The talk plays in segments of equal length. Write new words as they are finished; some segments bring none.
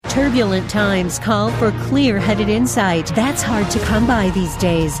Turbulent times call for clear-headed insight. That's hard to come by these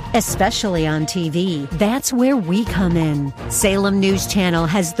days, especially on TV. That's where we come in. Salem News Channel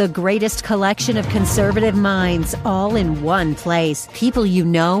has the greatest collection of conservative minds all in one place. People you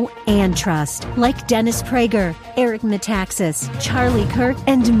know and trust, like Dennis Prager, Eric Metaxas, Charlie Kirk,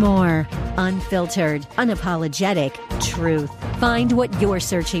 and more. Unfiltered, unapologetic truth. Find what you're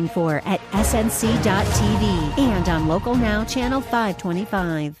searching for at snc.tv and on Local Now, Channel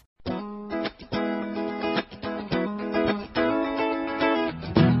 525.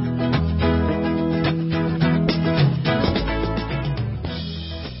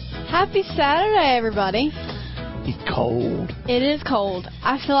 Happy Saturday, everybody. It's cold. It is cold.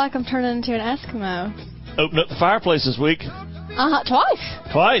 I feel like I'm turning into an Eskimo. Opened up the fireplace this week.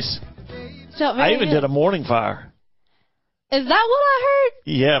 Twice. I even did a morning fire. Is that what I heard?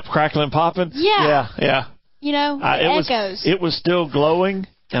 Yeah, crackling, popping. Yeah. Yeah. You know, it echoes. It was still glowing,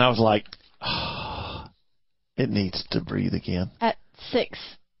 and I was like, oh, it needs to breathe again. At 6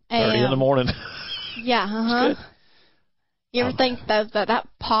 a.m. 30 in the morning. Yeah, Good. You ever think that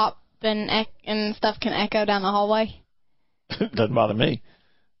pop and stuff can echo down the hallway? Doesn't bother me.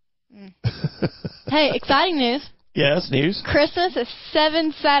 Hey, exciting news. Yeah, that's news. Christmas is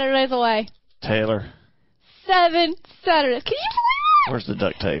 7 Saturdays away. Taylor. 7 Saturdays. Can you believe that? Where's the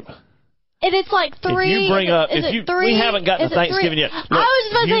duct tape? And it's like 3. We haven't gotten to Thanksgiving yet. Look, I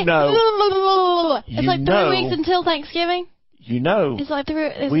was about to say, it's like 3 weeks until Thanksgiving. You know, it's like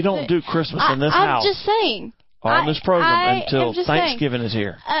we don't do Christmas in this house. I'm just saying. On this program until Thanksgiving is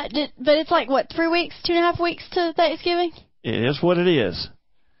here. But it's like, what, 3 weeks, 2.5 weeks to Thanksgiving? It is what it is.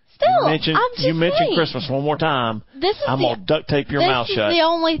 Still, you mentioned Christmas one more time. I'm going to duct tape your mouth shut. This is the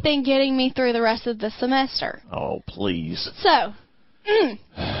only thing getting me through the rest of the semester. Oh, please. So,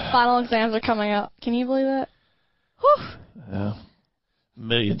 final exams are coming up. Can you believe that? Whew. Yeah.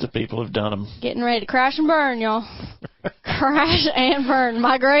 Millions of people have done them. Getting ready to crash and burn, y'all. Crash and burn.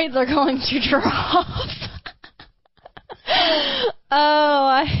 My grades are going to drop. Oh,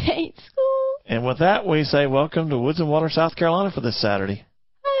 I hate school. And with that, we say welcome to Woods and Water, South Carolina for this Saturday.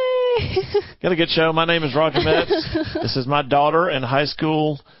 Hey. Got a good show. My name is Roger Metz. This is my daughter in high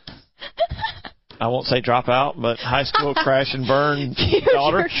school. I won't say dropout, but high school crash and burn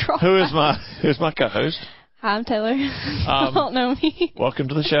daughter. Who's my co-host? Hi, I'm Taylor. Don't know me. Welcome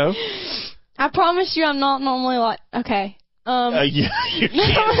to the show. I promise you I'm not normally like, okay. You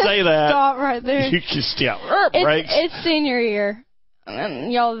can't say that. Stop right there. You just, breaks. It's senior year.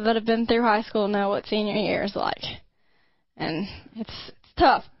 And y'all that have been through high school know what senior year is like. And it's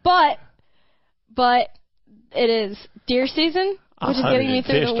tough. But it is deer season, which is getting me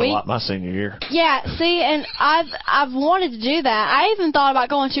through the week. I lot my senior year. Yeah, see, and I've wanted to do that. I even thought about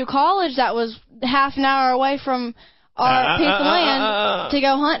going to a college that was half an hour away from our piece of land to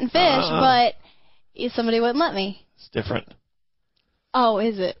go hunt and fish, but somebody wouldn't let me. It's different. Oh,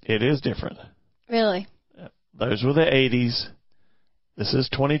 is it? It is different. Really? Those were the 80s. This is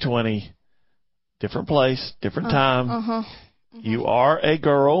 2020. Different place, different time. Mm-hmm. You are a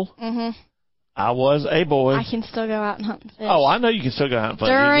girl. Mm-hmm. I was a boy. I can still go out and hunt and fish. Oh, I know you can still go out and fish.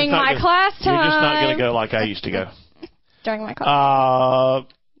 During my class time. You're just not going to go like I used to go. During my class time.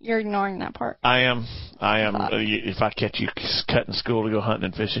 You're ignoring that part. I am. If I catch you cutting school to go hunting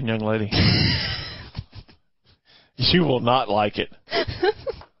and fishing, young lady, you will not like it.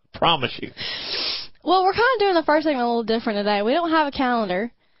 Promise you. Well, we're kind of doing the first segment a little different today. We don't have a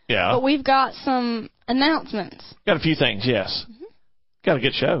calendar. Yeah. But we've got some announcements. Got a few things, yes. Mm-hmm. Got a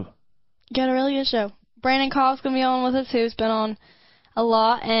good show. Got a really good show. Brandon Cobb's going to be on with us, who's been on a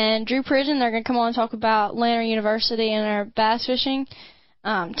lot. And Drew Pridgeon, they're going to come on and talk about Lantern University and our bass fishing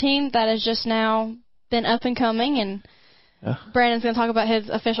team that has just now been up and coming. And Brandon's going to talk about his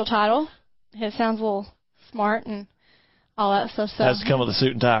official title. His sounds a little smart and all that stuff. So has to come with a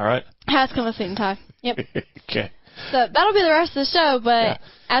suit and tie, right? Has to come with a suit and tie. Yep. Okay. So that'll be the rest of the show, but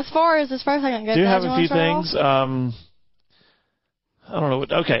as far as this first segment goes, do have a few things. I don't know.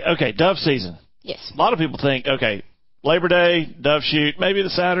 Okay, dove season. Yes. A lot of people think, okay, Labor Day, dove shoot, maybe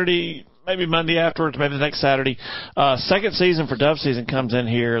the Saturday, maybe Monday afterwards, maybe the next Saturday. Second season for dove season comes in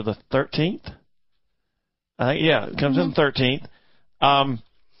here the 13th. It comes in the 13th. And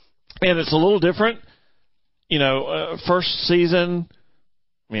it's a little different. First season,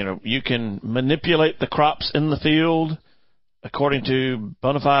 you can manipulate the crops in the field according to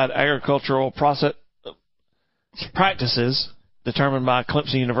bona fide agricultural practices determined by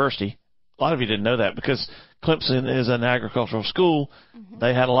Clemson University. A lot of you didn't know that because Clemson is an agricultural school. Mm-hmm.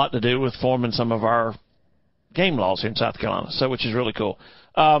 They had a lot to do with forming some of our game laws here in South Carolina, which is really cool.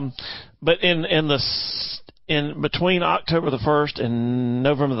 But in the in between October the 1st and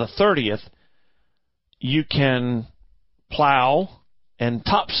November the 30th, you can plow and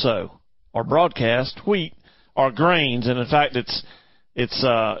top sow or broadcast wheat or grains. And in fact, it's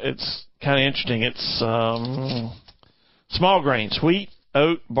kind of interesting. It's small grains: wheat,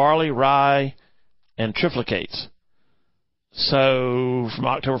 oat, barley, rye, and triplicales. So from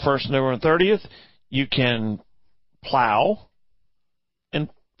October 1st to November 30th, you can plow. And,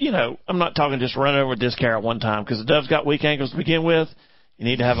 I'm not talking just run over a disc harrow at one time, because the Dove's got weak ankles to begin with. You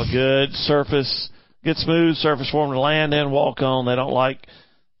need to have a good smooth surface for them to land in, walk on. They don't like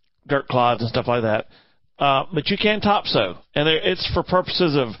dirt clods and stuff like that. But you can top sow. And it's for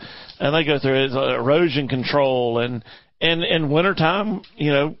purposes of, and they go through it, erosion control and in wintertime,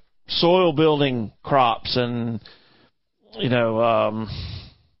 soil building crops and,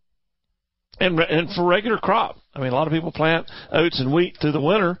 and for regular crop. I mean, a lot of people plant oats and wheat through the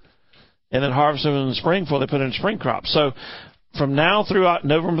winter and then harvest them in the spring before they put in spring crops. So from now through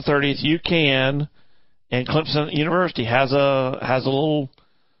November 30th, you can, and Clemson University has a little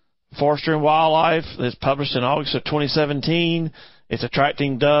Forestry and Wildlife that's published in August of 2017. It's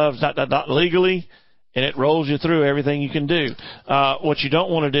attracting doves, legally, and it rolls you through everything you can do. What you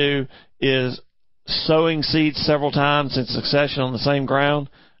don't want to do is sowing seeds several times in succession on the same ground.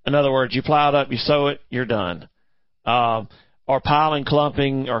 In other words, you plow it up, you sow it, you're done. Or piling,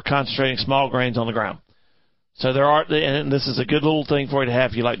 clumping, or concentrating small grains on the ground. So and this is a good little thing for you to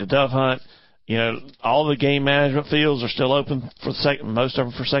have if you like to dove hunt. All the game management fields are still open for most of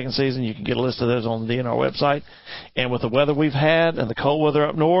them for second season. You can get a list of those on the DNR website. And with the weather we've had and the cold weather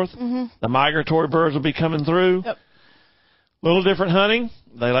up north, the migratory birds will be coming through. Yep. Little different hunting.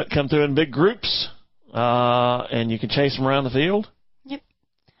 They like to come through in big groups, and you can chase them around the field. Yep.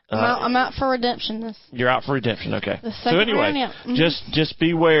 I'm out for redemption. You're out for redemption, okay. So anyway, round, yeah. just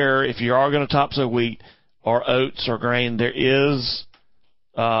beware if you are going to top sow wheat or oats or grain. There is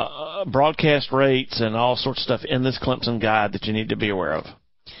broadcast rates and all sorts of stuff in this Clemson guide that you need to be aware of.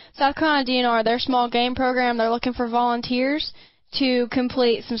 South Carolina DNR, their small game program, they're looking for volunteers to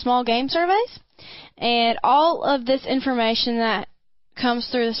complete some small game surveys. And all of this information that comes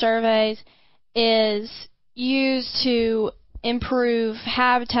through the surveys is used to improve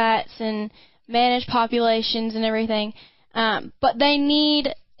habitats and manage populations and everything. But they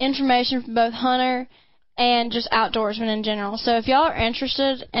need information from both hunter and just outdoorsmen in general. So if y'all are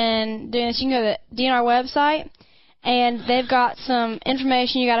interested in doing this, you can go to the DNR website, and they've got some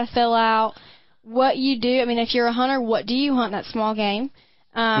information you got to fill out. What you do, I mean, if you're a hunter, what do you hunt that small game?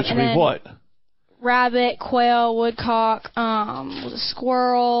 Which would be what? Rabbit, quail, woodcock,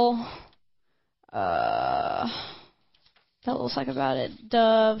 squirrel, that looks like about it,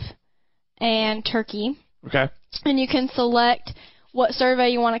 dove, and turkey. Okay. And you can select what survey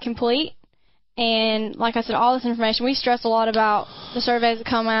you want to complete. And like I said, all this information, we stress a lot about the surveys that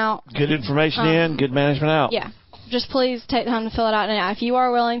come out. Good information in, good management out. Yeah. Just please take the time to fill it out. And if you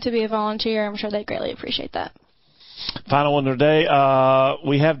are willing to be a volunteer, I'm sure they'd greatly appreciate that. Final one today.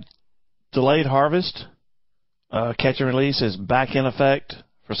 We have delayed harvest. Catch and release is back in effect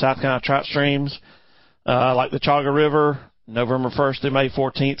for South Carolina trout streams. Like the Chaga River, November 1st through May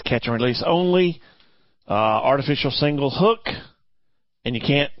 14th, catch and release only. Artificial single hook. And you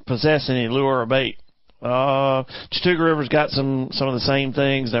can't possess any lure or bait. Chattooga River's got some of the same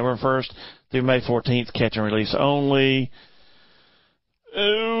things. November 1st through May 14th, catch and release only.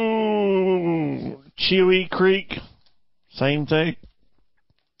 Chewy Creek, same thing.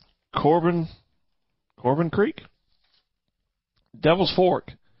 Corbin Creek, Devil's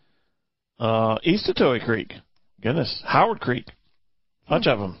Fork, East Otoe Creek, goodness, Howard Creek, bunch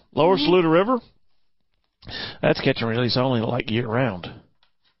of them. Lower Saluda River. That's catch and release only, like year round.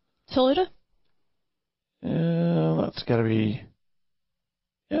 Saluda? Yeah, that's got to be.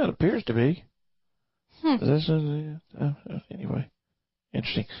 Yeah, it appears to be. Anyway,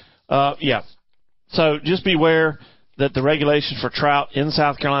 interesting. Yeah. So just beware that the regulations for trout in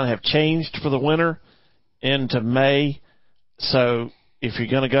South Carolina have changed for the winter into May. So if you're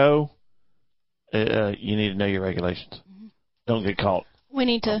going to go, you need to know your regulations. Don't get caught. We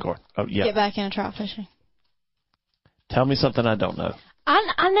need to get back into trout fishing. Tell me something I don't know.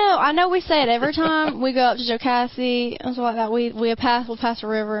 I know we say it every time we go up to Jocassee and stuff like that. We'll pass a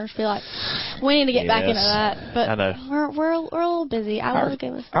river and feel like we need to get back into that. But I know. We're a little busy. Our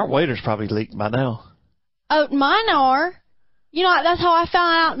waders probably leaked by now. Oh, mine are. That's how I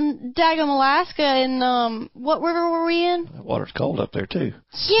found out in Daggum, Alaska. And what river were we in? The water's cold up there too.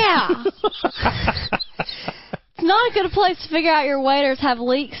 Yeah. It's not a good place to figure out your waders have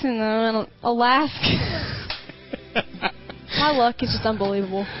leaks in them in Alaska. My luck is just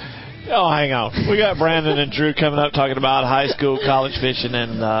unbelievable. Oh, hang on. We got Brandon and Drew coming up talking about high school, college fishing,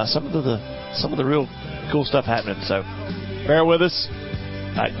 and some of the real cool stuff happening. So bear with us.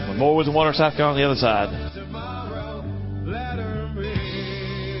 All right, with more Woods and Water South Carolina on the other side.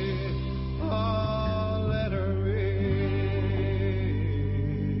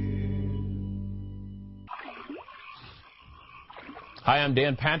 Hi, I'm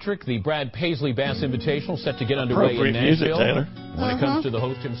Dan Patrick. The Brad Paisley Bass Invitational set to get underway in Music, Nashville. Taylor. When it comes to the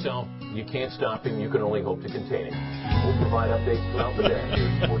host himself, you can't stop him. You can only hope to contain him. We'll provide updates throughout the day here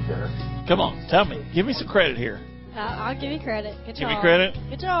at Sports Center. Come on, tell me. Give me some credit here. I'll give you credit. Good job. Give me credit.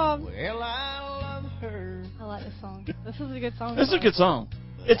 Good job. Well, I love her. I like this song. This is a good song. This is a good song.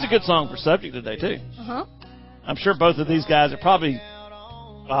 It's a good song for subject today, too. Uh-huh. I'm sure both of these guys are probably,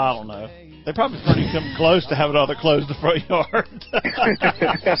 I don't know, they probably pretty come close to having all their clothes in the front yard.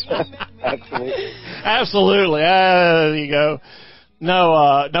 Absolutely. Absolutely. There you go.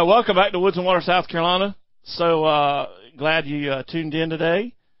 No, welcome back to Woods and Water, South Carolina. So glad you tuned in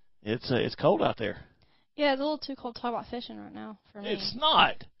today. It's cold out there. Yeah, it's a little too cold to talk about fishing right now for me. It's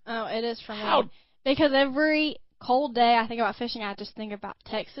not. Oh, it is for me. How? Because every cold day I think about fishing, I just think about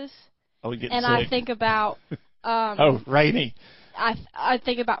Texas. Oh, we get and sick. I think about rainy. I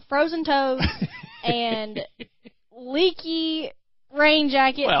think about frozen toes and leaky rain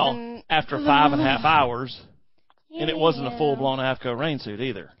jackets. Well, and after 5.5 hours, and it wasn't a full-blown AFCO rain suit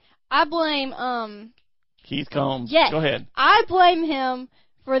either. I blame Keith Combs. Yes, Go ahead. I blame him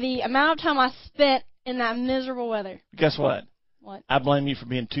for the amount of time I spent in that miserable weather. Guess what? What? I blame you for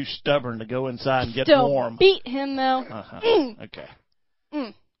being too stubborn to go inside and get Still warm. beat him though. Okay.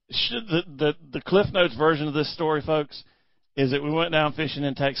 Mm. The Cliff Notes version of this story, folks, is that we went down fishing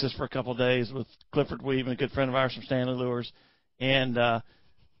in Texas for a couple of days with Clifford Weave, a good friend of ours from Stanley Lures, and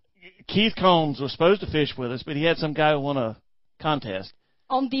Keith Combs was supposed to fish with us, but he had some guy who won a contest.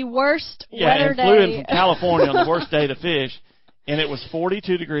 On the worst Yeah, weather and flew in day. from California on the worst day to fish, and it was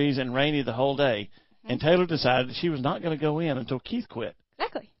 42 degrees and rainy the whole day. And Taylor decided that she was not going to go in until Keith quit.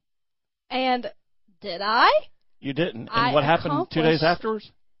 Exactly. And did I? You didn't. And I what happened 2 days accomplished-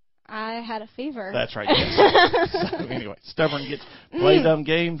 afterwards? I had a fever. That's right, yes. So anyway, stubborn gets play dumb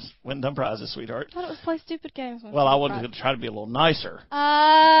games, win dumb prizes, sweetheart. I thought it was play stupid games. Well, I wanted to try to be a little nicer. Oh.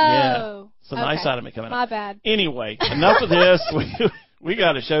 Yeah. It's the nice okay. side of me coming My up. bad. Anyway, enough of this. We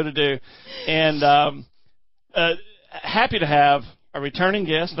got a show to do. And happy to have a returning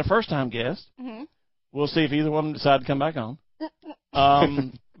guest, a first-time guest. Mm-hmm. We'll see if either one of them decide to come back on.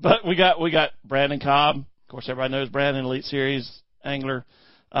 But we got Brandon Cobb. Of course, everybody knows Brandon, Elite Series angler,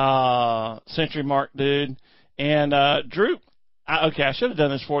 Century Mark dude, and Drew. Okay, I should have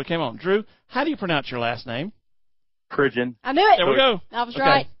done this before we came on. Drew, how do you pronounce your last name? Pridgeon. I knew it. There we go. I was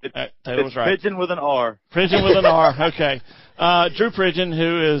Okay. right. Taylor was right. Pidgeon with an R. Pridgeon with an R. Okay. Drew Pridgeon,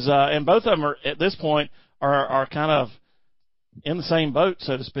 who is, and both of them are at this point are kind of in the same boat,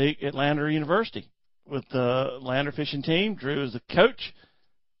 so to speak, at Lander University with the Lander fishing team. Drew is the coach.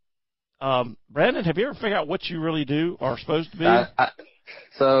 Brandon, have you ever figured out what you really do or are supposed to be?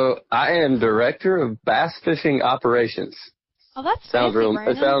 So I am director of bass fishing operations. Oh, that's Sounds fancy, real.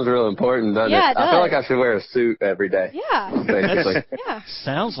 Brandon. It sounds real important, doesn't Yeah, it? it I feel does. like I should wear a suit every day. Yeah. Basically. Yeah.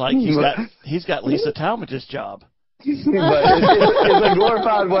 Sounds like he's got Lisa Talmadge's job. But it's a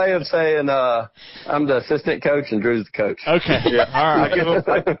glorified way of saying I'm the assistant coach and Drew's the coach. Okay. Yeah. All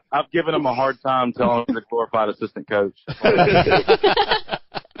right. I've given him a hard time telling him the glorified assistant coach.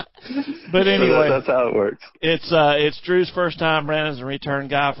 But anyway, that's how it works. It's Drew's first time. Brandon's a return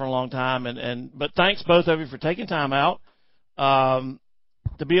guy for a long time, but thanks both of you for taking time out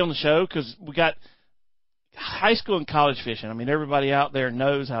to be on the show, because we got high school and college fishing. I mean, everybody out there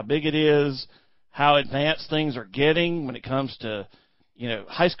knows how big it is, how advanced things are getting when it comes to,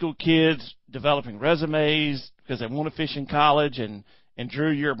 high school kids developing resumes because they want to fish in college. And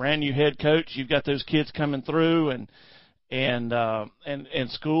Drew, you're a brand new head coach. You've got those kids coming through, and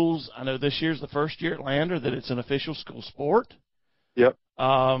schools. I know this year's the first year at Lander that it's an official school sport. Yep.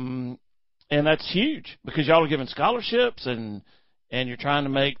 And that's huge because y'all are giving scholarships and you're trying to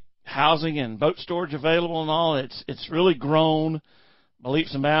make housing and boat storage available and all. It's really grown by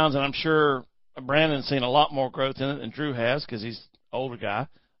leaps and bounds, and I'm sure Brandon's seen a lot more growth in it than Drew has because he's an older guy.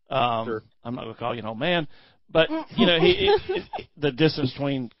 Sure. I'm not going to call you an old man, but the distance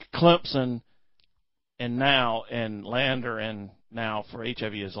between Clemson and now and Lander and now for each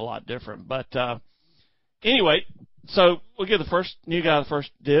of you is a lot different. But anyway, so we'll give the first new guy the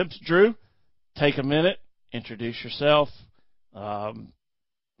first dibs. Drew, take a minute, introduce yourself. I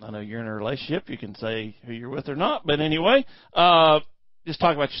know you're in a relationship. You can say who you're with or not. But anyway, just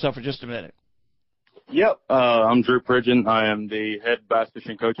talk about yourself for just a minute. Yep. I'm Drew Pridgeon. I am the head bass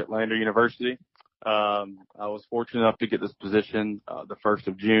fishing coach at Lander University. I was fortunate enough to get this position the 1st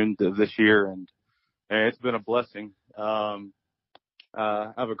of June of this year, and it's been a blessing. I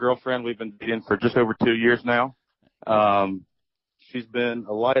have a girlfriend. We've been dating for just over 2 years now. She's been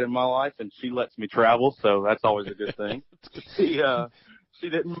a light in my life, and she lets me travel, so that's always a good thing. She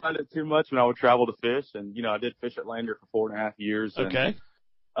didn't mind it too much when I would travel to fish, and, I did fish at Lander for 4.5 years. Okay.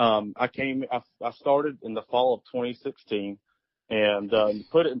 And, I started in the fall of 2016, and to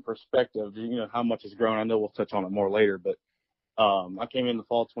put it in perspective, how much has grown. I know we'll touch on it more later, but I came in the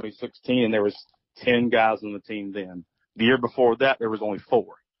fall of 2016, and there was 10 guys on the team then. The year before that, there was only 4.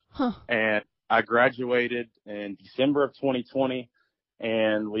 Huh. And I graduated in December of 2020,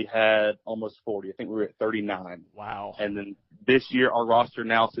 and we had almost 40. I think we were at 39. Wow. And then this year, our roster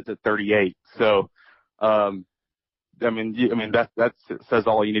now sits at 38. So, that says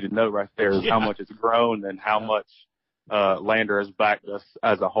all you need to know right there is how much it's grown and how much Lander has backed us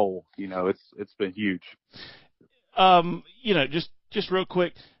as a whole. It's been huge. Just real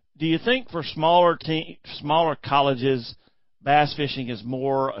quick, do you think for smaller colleges, bass fishing is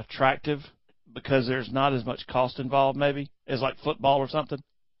more attractive because there's not as much cost involved, maybe, as like football or something?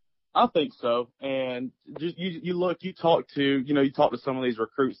 I think so. And just you talk to some of these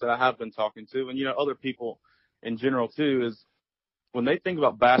recruits that I have been talking to, and other people in general too, is when they think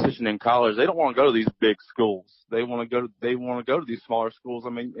about bass fishing in college, they don't want to go to these big schools. They want to go to these smaller schools. I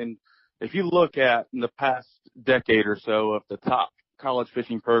mean, and if you look at in the past decade or so of the top college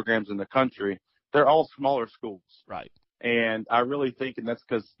fishing programs in the country, they're all smaller schools. Right. And I really think, and that's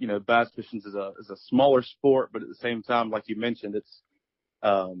because, bass fishing is a smaller sport, but at the same time, like you mentioned, it's,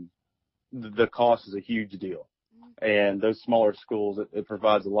 the cost is a huge deal. And those smaller schools, it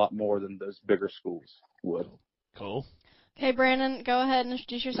provides a lot more than those bigger schools would. Cool. Okay, Brandon, go ahead and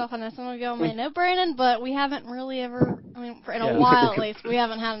introduce yourself. I know some of y'all may know Brandon, but we haven't really ever, in a while at least, we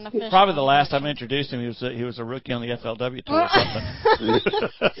haven't had an official. Probably the last time I introduced him, he was a rookie on the FLW tour or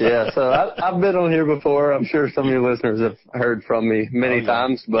something. Yeah, so I've been on here before. I'm sure some of your listeners have heard from me many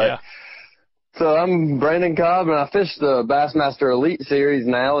times, but so I'm Brandon Cobb, and I fish the Bassmaster Elite Series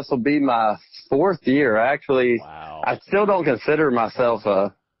now. This will be my 4th year. Actually, I still don't consider myself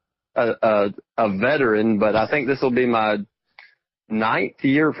a veteran, but I think this will be my 9th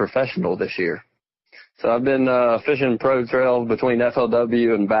year professional this year. So I've been fishing pro trail between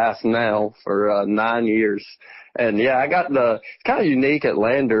FLW and Bass now for 9 years. And I got it's kind of unique at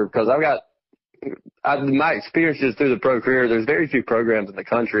Lander because my experiences through the pro career, there's very few programs in the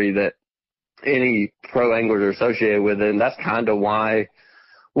country that any pro anglers are associated with, and that's kind of why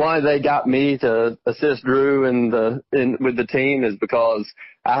they got me to assist Drew with the team, is because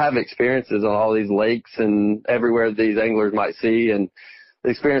I have experiences on all these lakes and everywhere these anglers might see, and the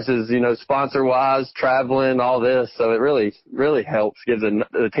experiences, sponsor wise, traveling, all this. So it really, really helps, gives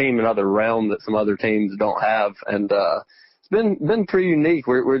the team another realm that some other teams don't have. And, it's been pretty unique.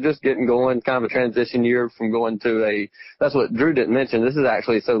 We're just getting going, kind of a transition year from going to that's what Drew didn't mention. This is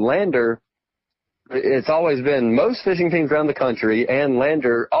actually, so Lander, it's always been most fishing teams around the country, and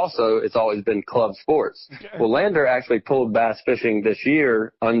Lander also, it's always been club sports. Okay. Well, Lander actually pulled bass fishing this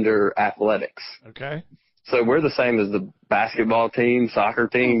year under athletics. Okay. So we're the same as the basketball team, soccer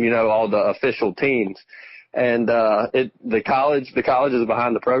team, all the official teams. And the college is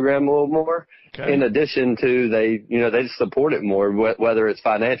behind the program a little more. Okay. In addition to they just support it more, whether it's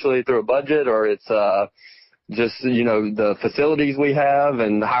financially through a budget or it's just, the facilities we have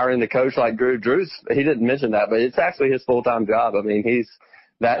and hiring the coach like Drew. He didn't mention that, but it's actually his full-time job. I mean,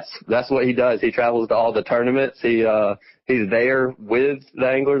 that's what he does. He travels to all the tournaments. He's there with the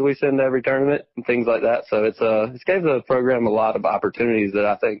anglers we send to every tournament and things like that. So it's gave the program a lot of opportunities that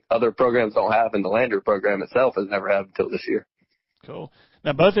I think other programs don't have, and the Lander program itself has never had until this year. Cool.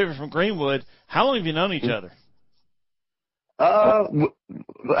 Now, both of you are from Greenwood. How long have you known each other?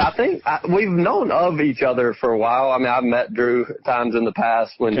 I think we've known of each other for a while. I mean, I've met Drew times in the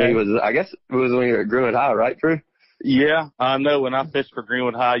past when he was, I guess it was when you were at Greenwood High, right, Drew? Yeah, I know when I fished for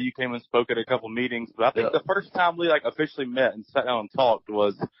Greenwood High, you came and spoke at a couple meetings, but I think the first time we officially met and sat down and talked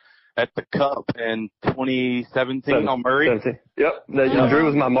was at the Cup in 2017 on Murray. 17. Yep. Drew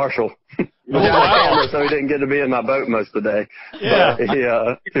was my marshal. So he didn't get to be in my boat most of the day. Yeah. But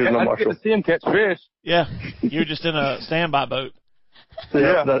he was my marshal. I get to see him catch fish. Yeah. You were just in a standby boat.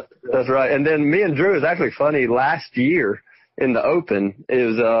 Yeah, that's right. And then me and Drew, is actually funny, last year in the Open, it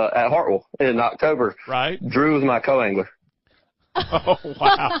was at Hartwell in October. Right. Drew was my co-angler. Oh,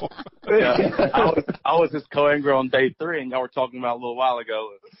 wow. Yeah, I was his co-angler on day 3, and y'all were talking about a little while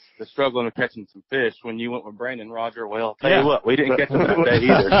ago the struggling of catching some fish when you went with Brandon, Roger. Well, I'll tell you what, we didn't catch them that day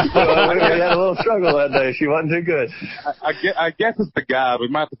either. Well, we had a little struggle that day. She wasn't too good. I guess it's the guide. We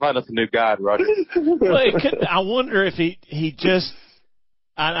might have to find us a new guide, Roger. Well, I wonder if he just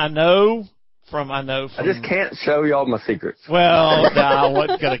I know from I just can't show y'all my secrets. Well, no, I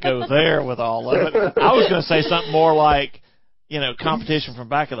wasn't going to go there with all of it. I was going to say something more like, competition from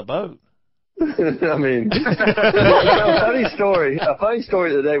back of the boat. I mean, a funny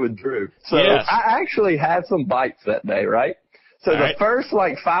story today with Drew. So yes. I actually had some bites that day, right? So the first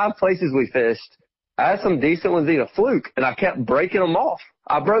 5 places we fished, I had some decent ones eat a fluke, and I kept breaking them off.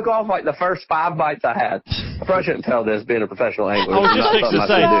 I broke off the first 5 bites I had. I probably shouldn't tell this being a professional angler. I was just fixing to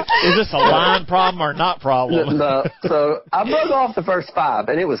say, is this a line problem or not problem? No. So I broke off the first 5,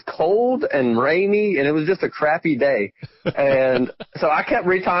 and it was cold and rainy, and it was just a crappy day. And so I kept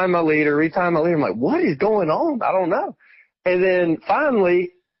retying my leader. I'm like, what is going on? I don't know. And then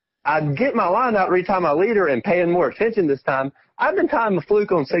finally, I'd get my line out, retie my leader, and paying more attention this time. I've been tying a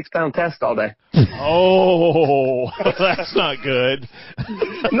fluke on 6-pound test all day. Oh, that's not good.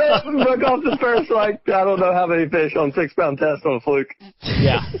 No, broke off the first, I don't know how many fish on 6-pound test on a fluke.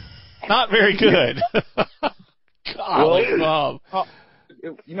 Yeah. Not very good. Golly, Bob.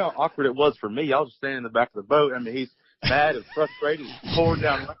 You know how awkward it was for me. I was just standing in the back of the boat. I mean, he's mad and frustrated. He's pouring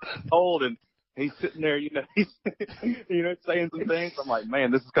down cold, and he's sitting there, he's, saying some things. I'm like,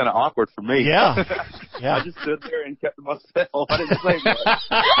 man, this is kind of awkward for me. Yeah. Yeah. I just stood there and kept to myself. I didn't say much.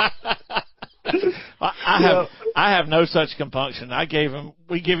 I have no such compunction.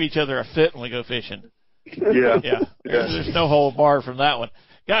 We give each other a fit when we go fishing. Yeah. Yeah. There's no hold barred from that one.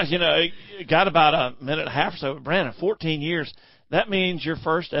 Guys, it got about a minute and a half or so. Brandon, 14 years. That means your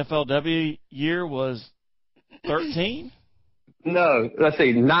first FLW year was 13? No, let's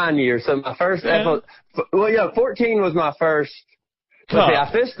see, 9 years. So my first 14 was my first. Let's see,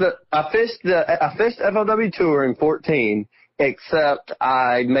 I fished FLW Tour in 14, except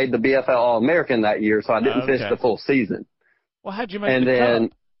I made the BFL All-American that year, so I didn't fish the full season. Well, how'd you make the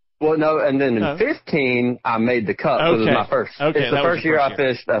cup? Well, no, and then in 15, I made the cup. Okay. It was my first. Okay, it's the first year I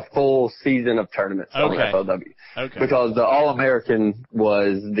fished a full season of tournaments on FLW. Okay. Because the All-American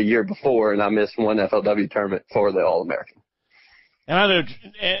was the year before, and I missed one FLW tournament for the All-American. And I know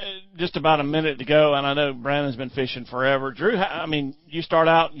just about a minute to go, and I know Brandon's been fishing forever. Drew, you start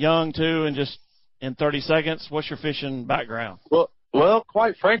out young, too, and just in 30 seconds, what's your fishing background? Well,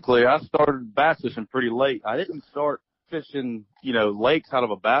 quite frankly, I started bass fishing pretty late. I didn't start fishing, lakes out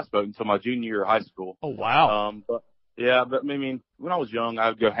of a bass boat until my junior year of high school. Oh, wow. But when I was young, I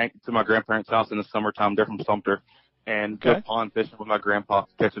would go hang to my grandparents' house in the summertime. They're from Sumter, and go pond fishing with my grandpa,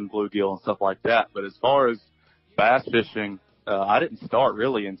 catching bluegill and stuff like that. But as far as bass fishing, I didn't start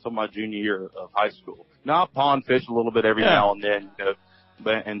really until my junior year of high school. Now I pond fish a little bit every now and then,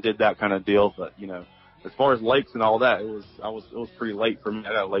 and did that kind of deal. But as far as lakes and all that, it was pretty late for me.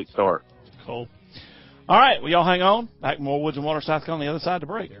 I got a late start. Cool. All right, well, y'all hang on. Back more Woods and Water South Carolina on the other side to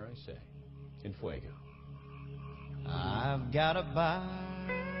break. Dare I say, in Fuego. I've got a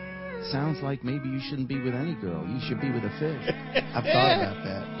bite. Sounds like maybe you shouldn't be with any girl. You should be with a fish. I've thought about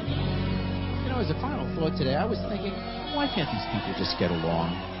that. As a final thought today, I was thinking, why can't these people just get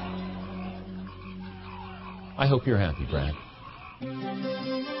along? I hope you're happy, Brad.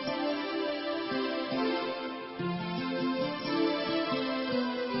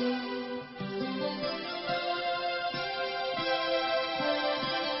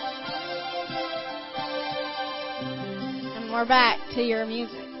 And we're back to your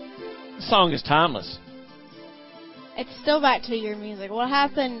music. The song is timeless. It's still back to your music. What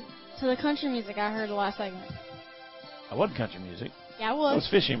happened to the country music I heard the last segment? That wasn't country music. Yeah, it was. That was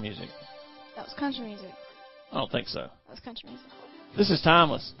fishing music. That was country music. I don't think so. That was country music. This is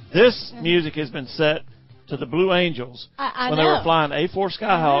timeless. This music has been set to the Blue Angels when they were flying A4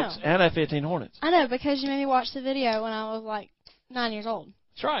 Skyhawks and F-15 Hornets. I know, because you made me watch the video when I was 9 years old.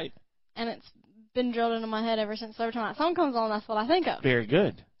 That's right. And it's been drilled into my head ever since. Every time that song comes on, that's what I think of. Very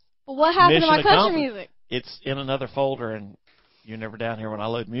good. But what happened to my country music? It's in another folder, and you're never down here when I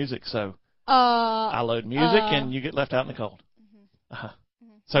load music, so I load music, and you get left out in the cold.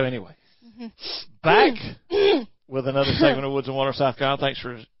 So anyway, back with another segment of Woods and Water South Carolina. Thanks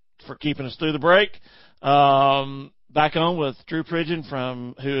for keeping us through the break. Back on with Drew Pridgeon,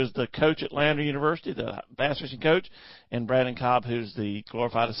 who is the coach at Lander University, the bass fishing coach, and Brandon Cobb, who's the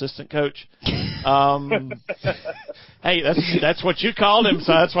glorified assistant coach. Hey, that's what you called him,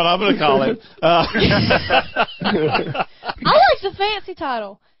 so that's what I'm going to call him. I like the fancy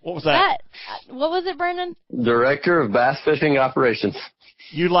title. What was that? What was it, Brandon? Director of Bass Fishing Operations.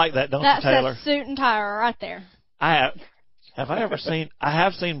 You like that, don't That you, Taylor? says suit and tie right there. I have. Have I ever seen? I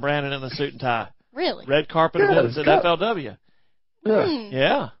have seen Brandon in the suit and tie. Really? Red carpet Yeah, events at FLW. Yeah.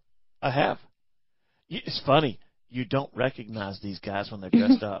 Yeah, I have. It's funny. You don't recognize these guys when they're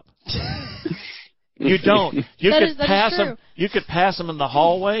dressed up. You don't. You could pass them. You could pass them in the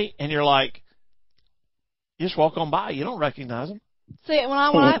hallway, and you're like, you just walk on by. You don't recognize them. See, when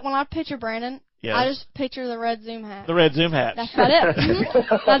I picture Brandon, Yes. I just picture the red Zoom hat. The red Zoom hat. That's about it.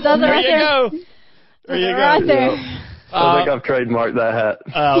 That does it right there. There you go. There you go. Right there. I think I've trademarked that hat.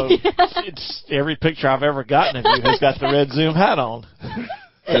 It's every picture I've ever gotten of you has got the red Zoom hat on.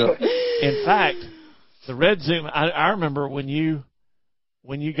 Yeah. In fact, the red Zoom. I remember when you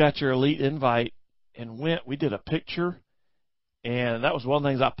got your elite invite and went. We did a picture, and that was one of the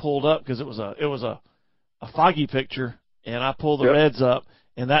things I pulled up because it was a foggy picture, and I pulled the reds up,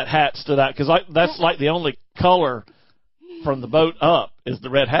 and that hat stood out because that's like the only color from the boat up is the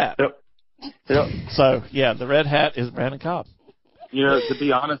red hat. Yep. Yep. So yeah, the red hat is Brandon Cobb. You know, to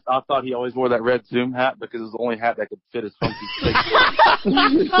be honest, I thought he always wore that red Zoom hat because it was the only hat that could fit his funky face.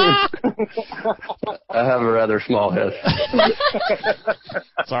 I have a rather small head.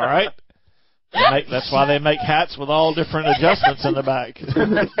 It's all right. That's why they make hats with all different adjustments in the back. That's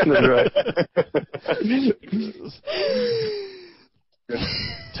right.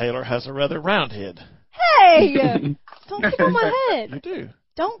 Taylor has a rather round head. Hey! Don't pick on my head. You do.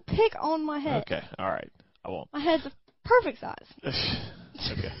 Don't pick on my head. Okay. All right. I won't. My head's a perfect size.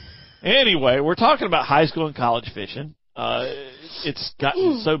 Okay. Anyway, we're talking about high school and college fishing. It's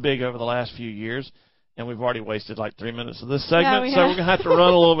gotten so big over the last few years, and we've already wasted like 3 minutes of this segment, so we're gonna have to run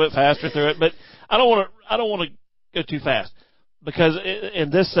a little bit faster through it. But I don't want to go too fast because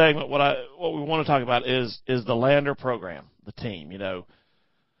in this segment, what we want to talk about is the Lander program, the team. You know,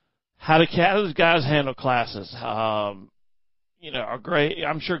 how do those guys handle classes? You know,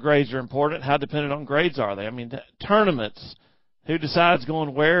 I'm sure grades are important. How dependent on grades are they? I mean, tournaments, who decides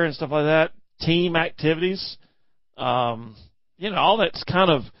going where and stuff like that, team activities, you know, all that's kind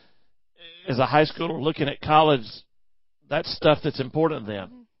of, as a high schooler looking at college, that's stuff that's important to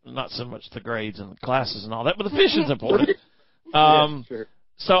them. Not so much the grades and the classes and all that, but the fishing's important. Sure.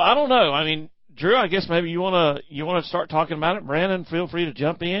 So I don't know. I mean, Drew, I guess maybe you wanna start talking about it. Brandon, feel free to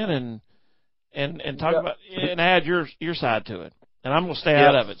jump in and talk about and add your side to it. And I'm going to stay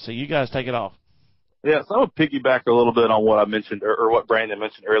out of it, so you guys take it off. Yeah, so I'm going to piggyback a little bit on what I mentioned or what Brandon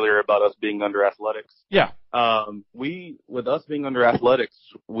mentioned earlier about us being under athletics. Yeah. With us being under athletics,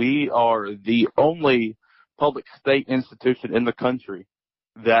 we are the only public state institution in the country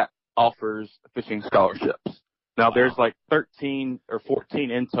that offers fishing scholarships. Now, there's like 13 or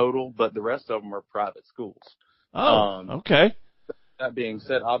 14 in total, but the rest of them are private schools. Oh, okay. That being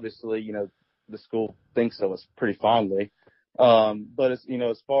said, obviously, you know, the school thinks of us pretty fondly. But it's, you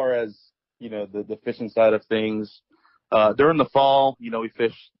know, as far as, you know, the fishing side of things, during the fall, you know, we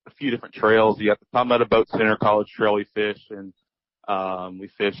fish a few different trails. You got the Palmetto Boat Center College Trail we fish, and we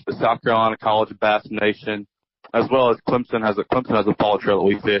fish the South Carolina College Bass Nation, as well as Clemson has a fall trail that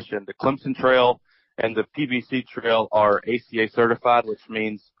we fish. And the Clemson Trail and the PBC Trail are ACA certified, which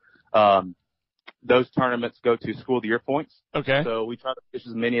means those tournaments go to School of the Year points. Okay. So we try to fish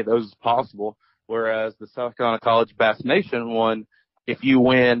as many of those as possible. Whereas the South Carolina College Bass Nation one, if you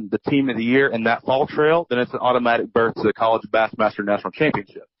win the Team of the Year in that fall trail, then it's an automatic berth to the College Bassmaster National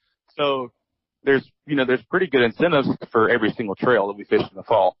Championship. So there's pretty good incentives for every single trail that we fish in the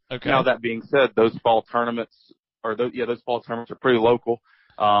fall. Okay. Now that being said, those fall tournaments are pretty local.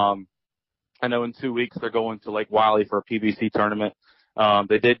 I know in 2 weeks they're going to Lake Wiley for a PBC tournament.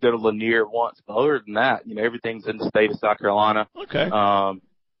 They did go to Lanier once, but other than that, you know, everything's in the state of South Carolina. Okay.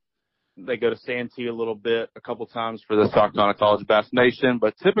 They go to Santee a little bit, a couple times for the South Carolina College Bass Nation,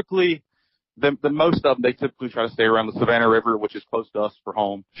 but typically, the most of them, they typically try to stay around the Savannah River, which is close to us for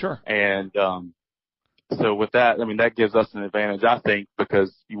home. Sure. And so with that, I mean, that gives us an advantage, I think,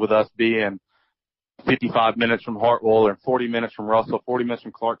 because with us being 55 minutes from Hartwell or 40 minutes from Russell, 40 minutes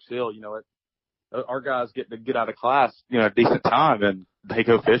from Clarks Hill, you know, our guys get to get out of class, you know, a decent time, and they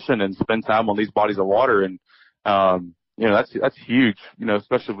go fishing and spend time on these bodies of water, and you know, that's huge, you know,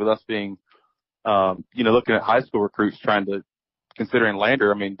 especially with us being, you know, looking at high school recruits considering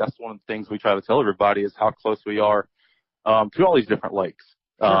Lander. I mean, that's one of the things we try to tell everybody is how close we are, to all these different lakes.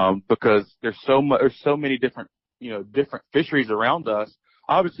 Because there's so many different, you know, different fisheries around us.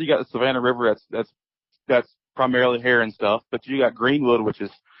 Obviously you got the Savannah River, that's primarily herring stuff, but you got Greenwood, which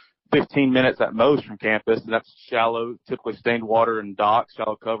is 15 minutes at most from campus, and that's shallow, typically stained water and docks,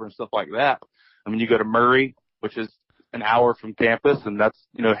 shallow cover and stuff like that. I mean, you go to Murray, which is an hour from campus, and that's,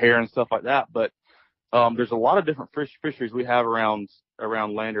 hair and stuff like that. But there's a lot of different fisheries we have around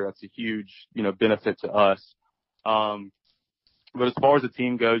Lander. That's a huge, benefit to us. But as far as the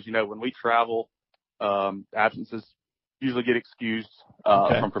team goes, when we travel, absences usually get excused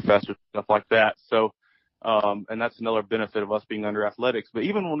from professors, stuff like that. So, and that's another benefit of us being under athletics. But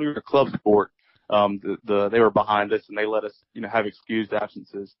even when we were a club sport, they were behind us and they let us, have excused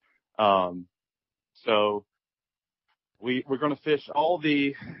absences. So we're going to fish all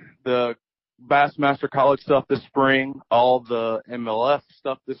the Bassmaster College stuff this spring, all the MLF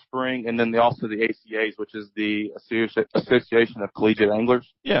stuff this spring, and then also the ACAs, which is the Association of Collegiate Anglers.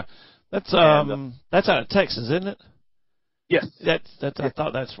 Yeah, that's out of Texas, isn't it? Yes, I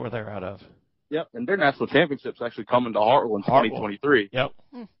thought that's where they're out of. Yep, and their national championships actually coming to Hartwell in 2023. Yep.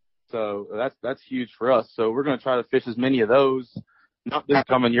 So that's huge for us. So we're going to try to fish as many of those, not this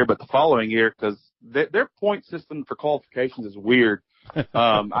coming year, but the following year, because their point system for qualifications is weird.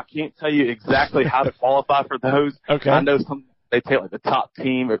 I can't tell you exactly how to qualify for those. Okay. I know they take like the top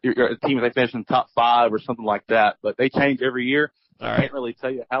team, or a team they finish in the top 5 or something like that, but they change every year. All I right. can't really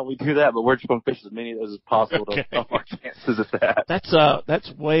tell you how we do that, but we're just going to fish as many of those as possible to up our chances at that.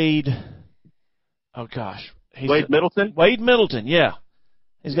 That's Wade. Oh gosh, Wade Middleton. Wade Middleton, yeah.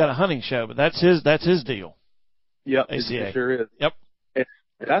 He's got a hunting show, but that's his deal. Yep, ACA. it sure is. Yep.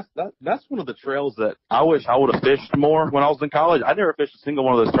 That's one of the trails that I wish I would have fished more when I was in college. I never fished a single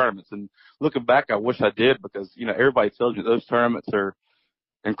one of those tournaments, and looking back, I wish I did, because everybody tells you those tournaments are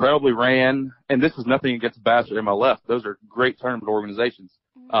incredibly ran. And this is nothing against Bass or MLF; those are great tournament organizations.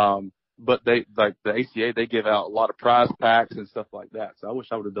 But they, like the ACA, they give out a lot of prize packs and stuff like that. So I wish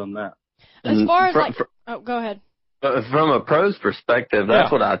I would have done that. As far as go ahead. From a pro's perspective,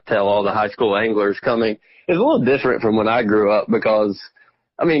 that's what I tell all the high school anglers coming. It's a little different from when I grew up, because,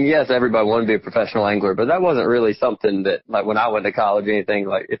 I mean, yes, everybody wanted to be a professional angler, but that wasn't really something that, like, when I went to college or anything,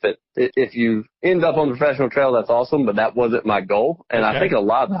 like, if you end up on the professional trail, that's awesome, but that wasn't my goal. And I think a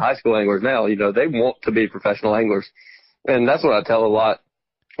lot of the high school anglers now, they want to be professional anglers. And that's what I tell a lot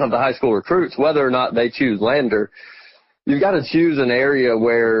of the high school recruits, whether or not they choose Lander. You've got to choose an area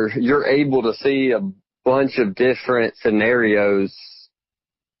where you're able to see a bunch of different scenarios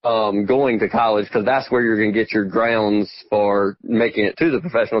going to college, because that's where you're going to get your grounds for making it to the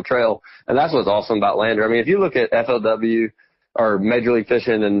professional trail. And that's what's awesome about Lander. I mean, if you look at FLW or Major League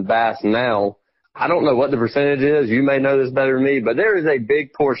Fishing and Bass now, I don't know what the percentage is. You may know this better than me, but there is a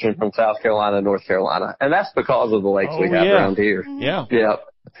big portion from South Carolina and North Carolina, and that's because of the lakes we have around here. Yeah. Yeah.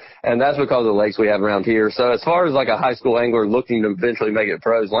 And that's because of the lakes we have around here. So as far as like a high school angler looking to eventually make it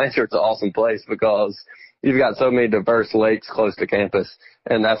pros, Lander's an awesome place, because you've got so many diverse lakes close to campus.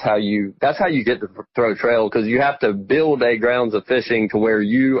 And that's how you get to pro trail, because you have to build a grounds of fishing to where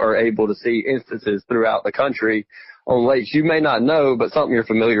you are able to see instances throughout the country on lakes you may not know, but something you're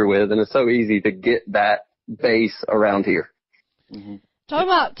familiar with. And it's so easy to get that base around here. Mm-hmm. Talking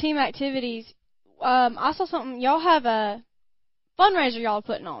about team activities, I saw something. Y'all have a fundraiser y'all are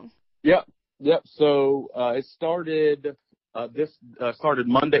putting on. Yep. So it started started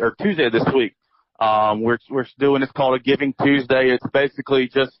Monday or Tuesday this week. We're doing, it's called a Giving Tuesday. It's basically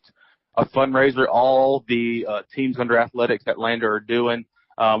just a fundraiser all the teams under athletics at Lander are doing.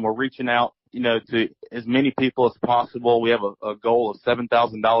 We're reaching out, to as many people as possible. We have a goal of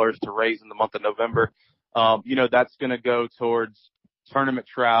 $7,000 to raise in the month of November. That's going to go towards tournament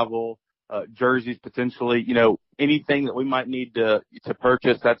travel, jerseys potentially, anything that we might need to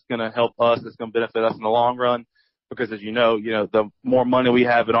purchase. That's going to help us. It's going to benefit us in the long run, because as the more money we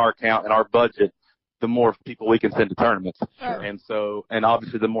have in our account and our budget, the more people we can send to tournaments. Sure. And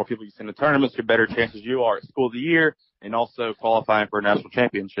obviously the more people you send to tournaments, the better chances you are at school of the year and also qualifying for a national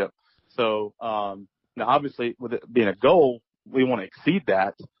championship. So, now obviously with it being a goal, we want to exceed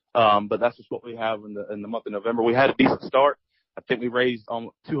that. But that's just what we have in the month of November. We had a decent start. I think we raised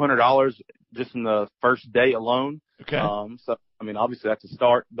 $200 just in the first day alone. Okay. So, I mean, obviously that's a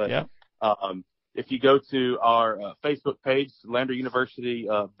start, but, if you go to our Facebook page, Lander University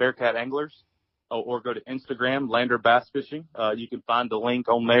Bearcat Anglers, or go to Instagram, Lander Bass Fishing. You can find the link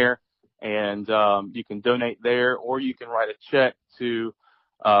on there, and you can donate there, or you can write a check to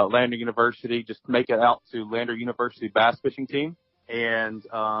Lander University. Just make it out to Lander University Bass Fishing Team, and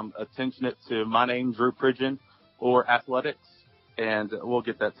attention it to my name, Drew Pridgeon, or athletics, and we'll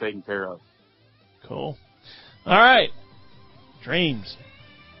get that taken care of. Cool. All right. Dreams.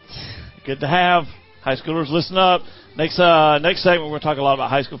 Good to have. High schoolers, listen up. Next segment, we're going to talk a lot about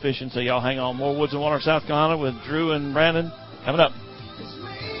high school fishing, so y'all hang on. More Woods and Water, South Carolina with Drew and Brandon coming up.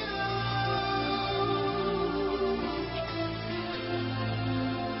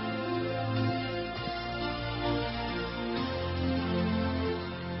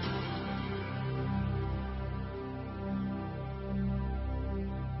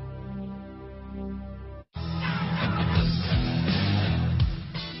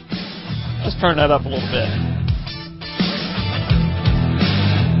 turn that up a little bit.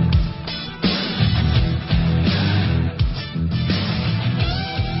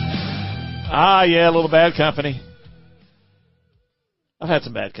 Ah, yeah, a little Bad Company. I've had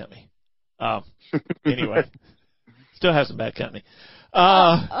some bad company. Anyway, still have some bad company.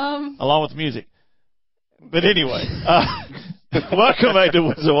 Along with the music. But anyway, welcome back to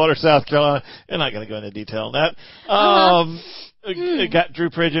Woods of Water, South Carolina. I'm not going to go into detail on that. Got Drew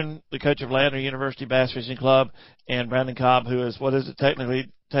Pridgeon, the coach of Lander University Bass Fishing Club, and Brandon Cobb, who is, what is it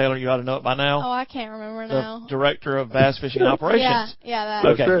technically, Taylor? You ought to know it by now. Oh, I can't remember the now. Director of Bass Fishing Operations. Yeah,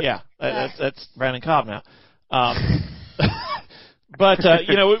 that. Okay, yeah, that's Brandon Cobb now. But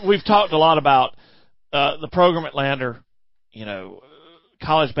we've talked a lot about the program at Lander,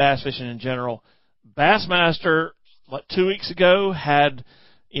 college bass fishing in general. Bassmaster, 2 weeks ago had,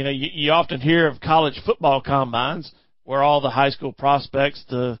 you often hear of college football combines where all the high school prospects,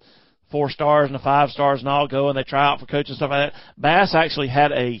 the 4 stars and the 5 stars and all go and they try out for coaches and stuff like that. Bass actually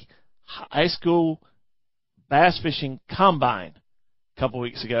had a high school bass fishing combine a couple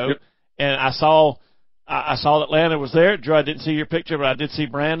weeks ago. Yep. And I saw that Lander was there. Drew, I didn't see your picture, but I did see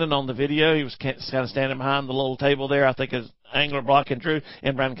Brandon on the video. He was kind of standing behind the little table there. I think as angler blocking Drew,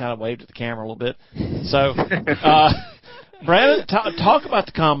 and Brandon kind of waved at the camera a little bit. So, Brandon, talk about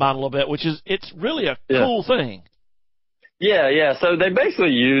the combine a little bit, it's really a cool thing. Yeah. So they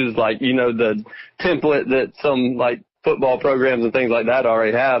basically use the template that some football programs and things like that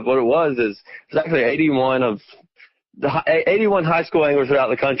already have. What it was is it's actually 81 high school anglers throughout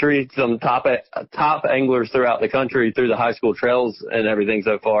the country, some top anglers throughout the country through the high school trails and everything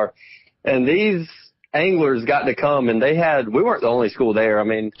so far. And these anglers got to come, and we weren't the only school there. I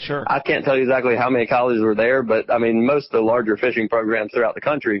mean, sure. I can't tell you exactly how many colleges were there, but I mean, most of the larger fishing programs throughout the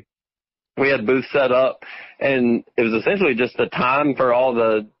country, we had booths set up, and it was essentially just a time for all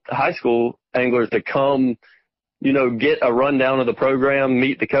the high school anglers to come, get a rundown of the program,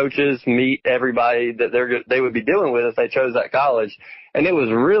 meet the coaches, meet everybody that they would be dealing with if they chose that college. And it was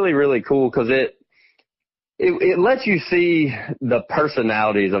really, really cool because it lets you see the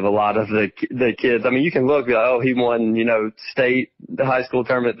personalities of a lot of the kids. I mean, you can look, he won, state, the high school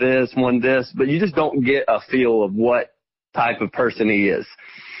tournament, won this, but you just don't get a feel of what type of person he is.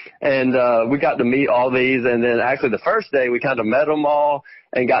 And we got to meet all these, and then actually the first day we kind of met them all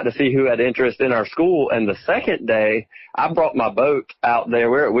and got to see who had interest in our school. And the second day, I brought my boat out there.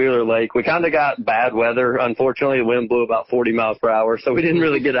 We're at Wheeler Lake. We kind of got bad weather. Unfortunately, the wind blew about 40 miles per hour, so we didn't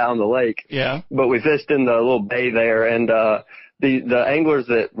really get out on the lake. Yeah. But we fished in the little bay there, and the anglers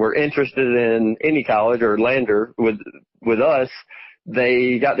that were interested in any college or Lander with us,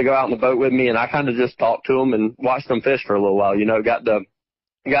 they got to go out on the boat with me, and I kind of just talked to them and watched them fish for a little while.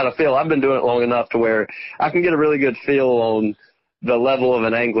 Got a feel. I've been doing it long enough to where I can get a really good feel on the level of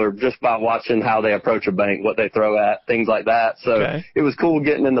an angler just by watching how they approach a bank, what they throw at, things like that. So It was cool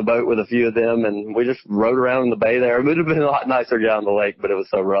getting in the boat with a few of them, and we just rode around in the bay there. It would have been a lot nicer down the lake, but it was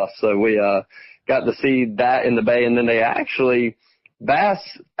so rough. So we got to see that in the bay, and then Bass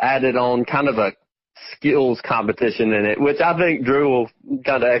added on kind of a skills competition in it, which I think Drew will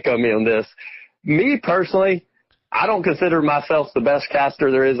kind of echo me on this. Me personally, I don't consider myself the best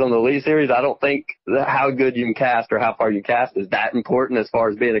caster there is on the Elite Series. I don't think that how good you can cast or how far you cast is that important as far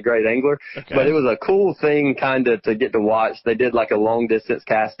as being a great angler. Okay. But it was a cool thing kind of to get to watch. They did like a long distance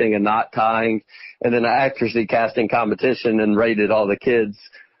casting and knot tying and then an accuracy casting competition and rated all the kids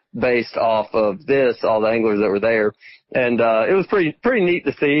based off of all the anglers that were there. And it was pretty neat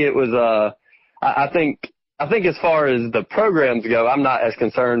to see. It was I think as far as the programs go, I'm not as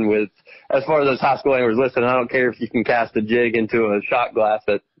concerned with as far as those high school anglers. Listen, I don't care if you can cast a jig into a shot glass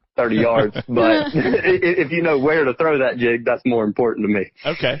at 30 yards, but if you know where to throw that jig, that's more important to me.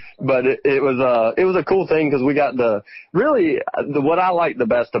 Okay. But it was a cool thing because we got what I liked the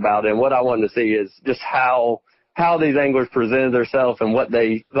best about it and what I wanted to see is just how these anglers presented themselves and what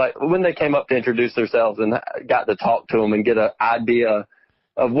they like when they came up to introduce themselves and got to talk to them and get an idea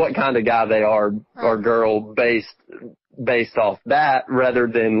of what kind of guy they are or girl based off that rather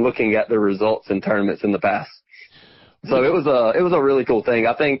than looking at the results in tournaments in the past. So it was a really cool thing.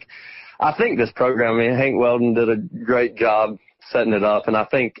 I think this program, Hank Weldon did a great job setting it up, and I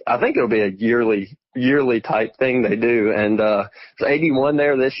think it'll be a yearly type thing they do. And it's 81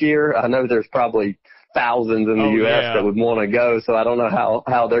 there this year. I know there's probably thousands in the U.S. that would want to go, so I don't know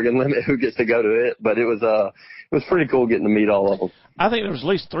how they're going to limit who gets to go to it. But it was pretty cool getting to meet all of them. I think there was at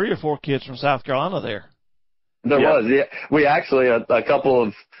least 3 or 4 kids from South Carolina there. There was, yeah. We actually a couple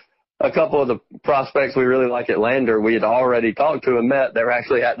of the prospects we really like at Lander, we had already talked to and met. They were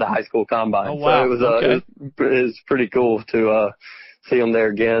actually at the high school combine. Oh, wow. So it was pretty cool to see them there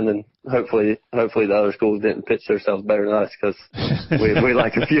again, and hopefully the other schools didn't pitch themselves better than us, because we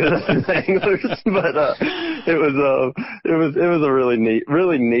like a few of those anglers. But it was a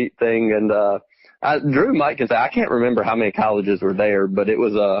really neat thing, and Drew might can say I can't remember how many colleges were there, but it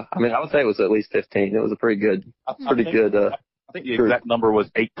was I would say it was at least 15. It was a pretty good. I think the exact number was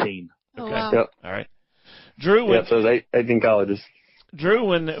 18. Oh, Okay. wow. Yep. All right. Drew, So it was 18 colleges. Drew,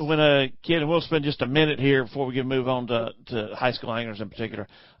 when a kid, and we'll spend just a minute here before we can move on to high school anglers in particular.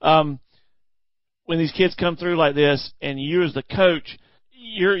 When these kids come through like this, and you as the coach,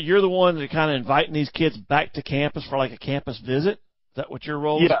 you're the one that kind of inviting these kids back to campus for like a campus visit. Is that what your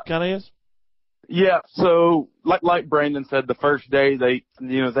role kind of is? Yeah. So like Brandon said, the first day they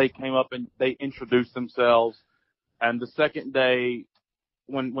came up and they introduced themselves, and the second day,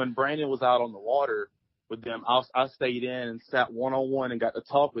 when Brandon was out on the water with them, I stayed in and sat one-on-one and got to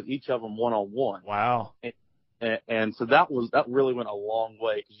talk with each of them one-on-one. Wow. And so that really went a long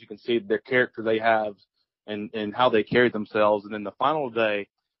way, because you can see their character they have and how they carry themselves. And then the final day,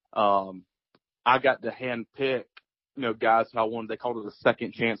 I got to hand pick, guys who I wanted. They called it a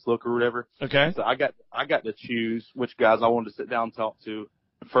second chance look or whatever. Okay. So I got to choose which guys I wanted to sit down and talk to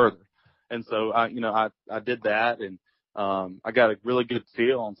further. And so I did that, and I got a really good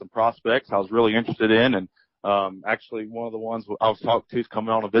feel on some prospects I was really interested in, and actually one of the ones I was talking to is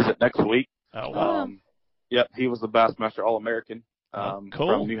coming on a visit next week. Oh, wow. Yep, he was the Bassmaster All-American cool.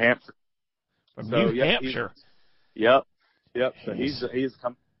 from New Hampshire. New Hampshire. Yep. So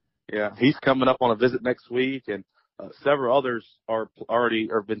he's coming up on a visit next week, and several others are already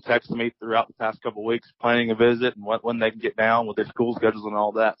been texting me throughout the past couple of weeks, planning a visit and when they can get down with their school schedules and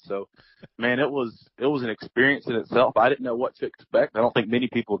all that. So, man, it was an experience in itself. I didn't know what to expect. I don't think many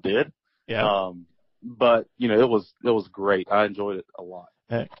people did. Yeah. But it was great. I enjoyed it a lot.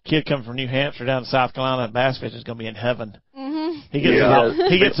 That kid coming from New Hampshire down to South Carolina at bass fishing is going to be in heaven. Mm-hmm.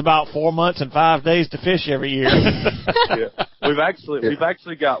 He gets about 4 months and 5 days to fish every year. Yeah. We've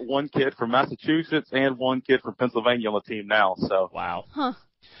actually got one kid from Massachusetts and one kid from Pennsylvania on the team now. So wow. Huh.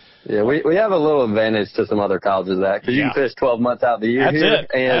 Yeah, we have a little advantage to some other colleges because you can fish 12 months out of the year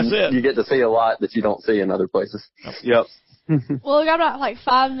and you get to see a lot that you don't see in other places. Yep. Well, we got about like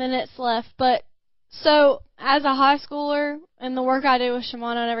 5 minutes left, but so as a high schooler and the work I do with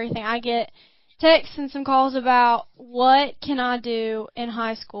Shimano and everything, I get texts and some calls about what can I do in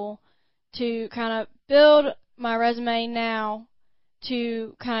high school to kind of build my resume now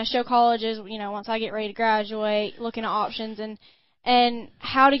to kind of show colleges, once I get ready to graduate, looking at options and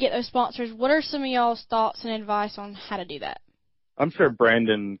how to get those sponsors. What are some of y'all's thoughts and advice on how to do that? I'm sure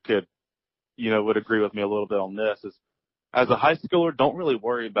Brandon would agree with me a little bit on this. As a high schooler, don't really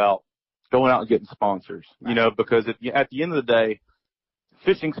worry about going out and getting sponsors, because at the end of the day,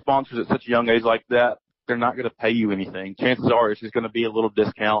 fishing sponsors at such a young age like that, they're not going to pay you anything. Chances are it's just going to be a little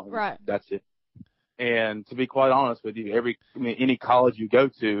discount. Right. That's it. And to be quite honest with you, any college you go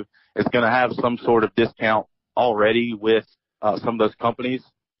to is going to have some sort of discount already with some of those companies.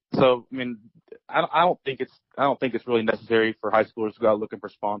 So, I don't think it's really necessary for high schoolers to go out looking for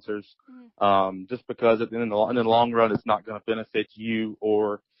sponsors, just because in the long run, it's not going to benefit you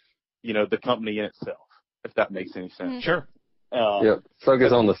or, the company in itself, if that makes any sense. Mm-hmm. Sure.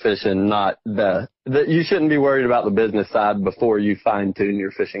 Focus on the fishing, not you shouldn't be worried about the business side before you fine tune your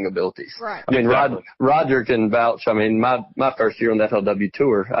fishing abilities. Right. Exactly. Roger can vouch. My first year on the FLW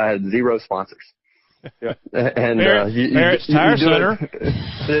tour, I had 0 sponsors. Yeah. And Merritt's Tire Center.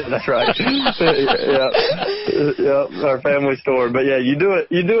 Yeah, that's right. yeah, our family store. But yeah, you do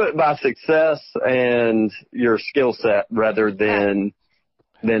it by success and your skill set rather than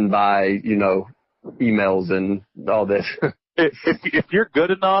by emails and all this. If you're good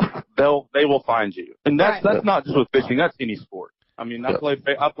enough, they will find you, and that's not just with fishing. That's any sport. I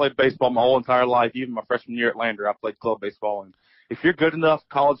played baseball my whole entire life. Even my freshman year at Lander, I played club baseball. And if you're good enough,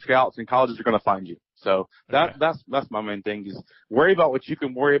 college scouts and colleges are going to find you. So that's my main thing is worry about what you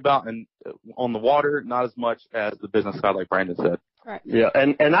can worry about and on the water, not as much as the business side, like Brandon said. Right. Yeah,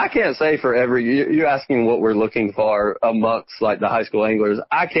 and I can't say for you're asking what we're looking for amongst like the high school anglers.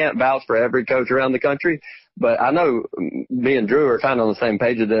 I can't vouch for every coach around the country, but I know me and Drew are kind of on the same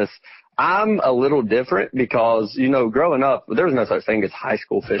page of this. I'm a little different because, growing up, there was no such thing as high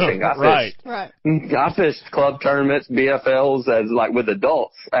school fishing. Right. I fished club tournaments, BFLs as like with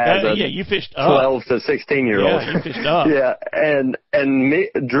adults as you fished 12 to 16-year-olds. Yeah, you fished up. Yeah, and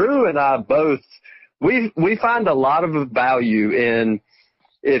Drew and I both, we find a lot of value in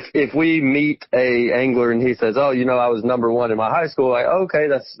if we meet a angler and he says, oh, I was number 1 in my high school, like, okay,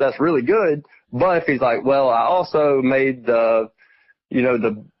 that's really good. But if he's like, well, I also made the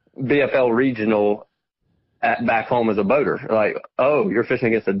BFL regional back home as a boater. Like, oh, you're fishing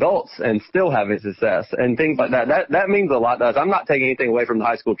against adults and still having success and things like that. That means a lot to us. I'm not taking anything away from the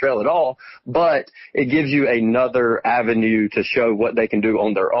high school trail at all, but it gives you another avenue to show what they can do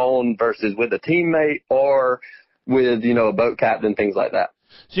on their own versus with a teammate or with, a boat captain, things like that.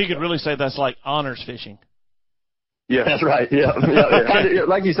 So you could really say that's like honors fishing. Yeah, that's right. Yeah.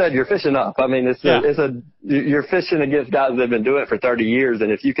 Like you said, you're fishing up. I mean, you're fishing against guys that have been doing it for 30 years,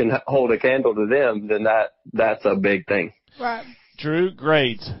 and if you can hold a candle to them, then that's a big thing. Right. Drew,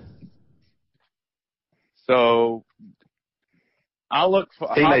 grades. So I look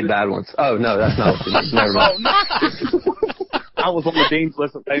for. He made bad ones. Oh no, that's not what you mean. Never mind. I was on the dean's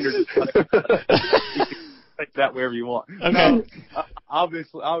list of painters. Take that wherever you want. Okay.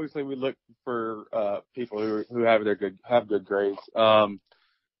 Obviously, we look for people who have good grades.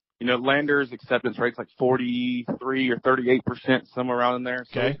 Lander's acceptance rate's like 43 or 38%, somewhere around in there.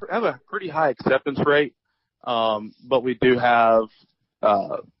 So okay. We have a pretty high acceptance rate, but we do have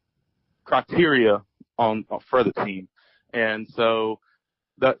criteria for the team, and so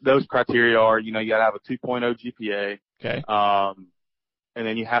those criteria are, you got to have a 2.0 GPA. Okay. And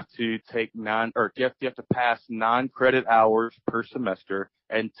then you have to take you have to pass 9 credit hours per semester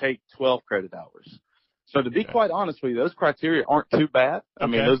and take 12 credit hours. So to be quite honest with you, those criteria aren't too bad. I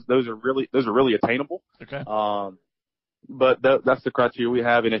mean, those are really attainable. Okay. But that's the criteria we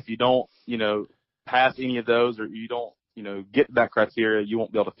have. And if you don't, pass any of those, or you don't, get that criteria, you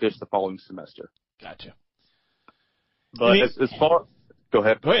won't be able to fish the following semester. Gotcha. But as far, go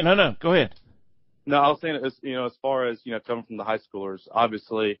ahead. Go ahead. No, go ahead. No, I was saying, as far as, coming from the high schoolers,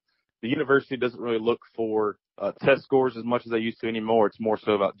 obviously the university doesn't really look for test scores as much as they used to anymore. It's more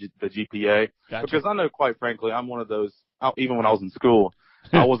so about the GPA. Gotcha. Because I know, quite frankly, I'm one of those, even when I was in school,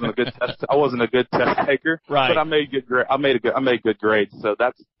 I wasn't a good test taker. Right. But I made good grades. So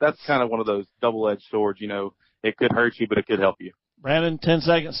that's kind of one of those double-edged swords, it could hurt you, but it could help you. Brandon, 10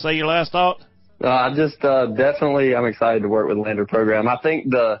 seconds. Say your last thought. I'm excited to work with the Lander program. I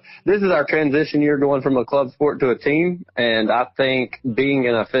think this is our transition year going from a club sport to a team, and I think being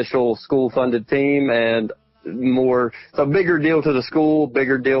an official school-funded team and it's a bigger deal to the school,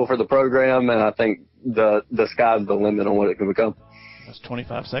 bigger deal for the program, and I think the sky's the limit on what it can become. That's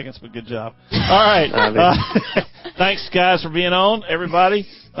 25 seconds, but good job. All right. Thanks, guys, for being on. Everybody,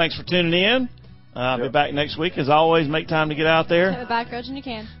 thanks for tuning in. I'll be back next week. As always, make time to get out there. Have a back road when you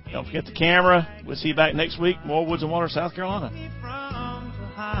can. Don't forget the camera. We'll see you back next week. More Woods and Water, South Carolina.